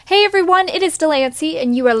Hey everyone, it is Delancey,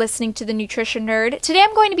 and you are listening to The Nutrition Nerd. Today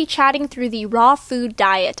I'm going to be chatting through the raw food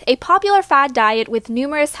diet, a popular fad diet with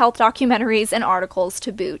numerous health documentaries and articles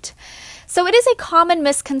to boot. So it is a common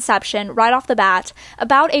misconception right off the bat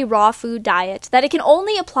about a raw food diet that it can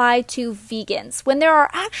only apply to vegans, when there are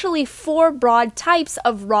actually 4 broad types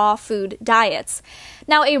of raw food diets.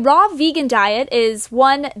 Now, a raw vegan diet is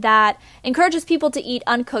one that encourages people to eat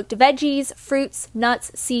uncooked veggies, fruits,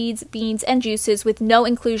 nuts, seeds, beans, and juices with no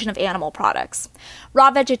inclusion of animal products.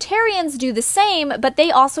 Raw vegetarians do the same, but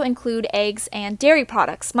they also include eggs and dairy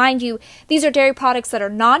products. Mind you, these are dairy products that are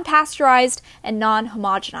non-pasteurized and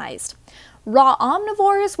non-homogenized. Raw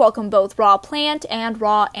omnivores welcome both raw plant and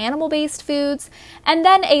raw animal-based foods. And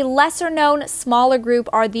then a lesser-known, smaller group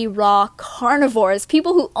are the raw carnivores,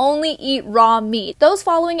 people who only eat raw meat. Those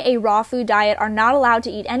following a raw food diet are not allowed to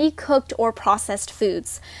eat any cooked or processed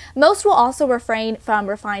foods. Most will also refrain from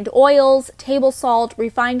refined oils, table salt,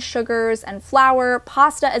 refined sugars and flour,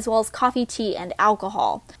 pasta, as well as coffee, tea, and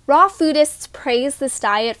alcohol. Raw foodists praise this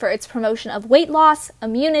diet for its promotion of weight loss,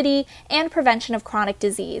 immunity, and prevention of chronic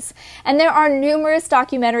disease. And there are numerous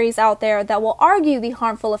documentaries out there that will argue the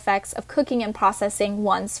harmful effects of cooking and processing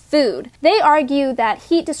one's food. They argue that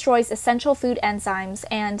heat destroys essential food enzymes,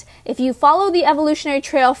 and if you follow the evolutionary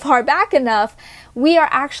trail far back enough, we are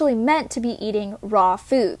actually meant to be eating raw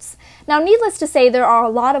foods. Now, needless to say, there are a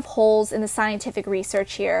lot of holes in the scientific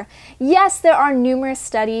research here. Yes, there are numerous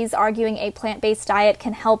studies arguing a plant-based diet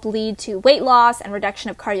can help lead to weight loss and reduction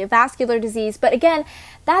of cardiovascular disease, but again,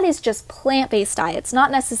 that is just plant-based diets, not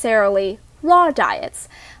necessarily raw diets.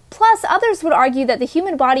 Plus, others would argue that the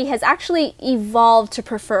human body has actually evolved to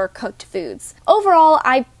prefer cooked foods. Overall,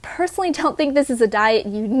 I personally don't think this is a diet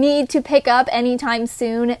you need to pick up anytime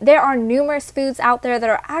soon. There are numerous foods out there that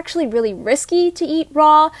are actually really risky to eat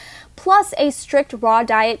raw. Plus, a strict raw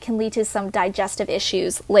diet can lead to some digestive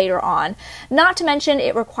issues later on. Not to mention,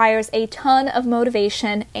 it requires a ton of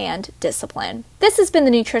motivation and discipline. This has been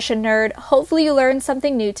The Nutrition Nerd. Hopefully you learned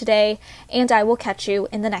something new today, and I will catch you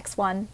in the next one.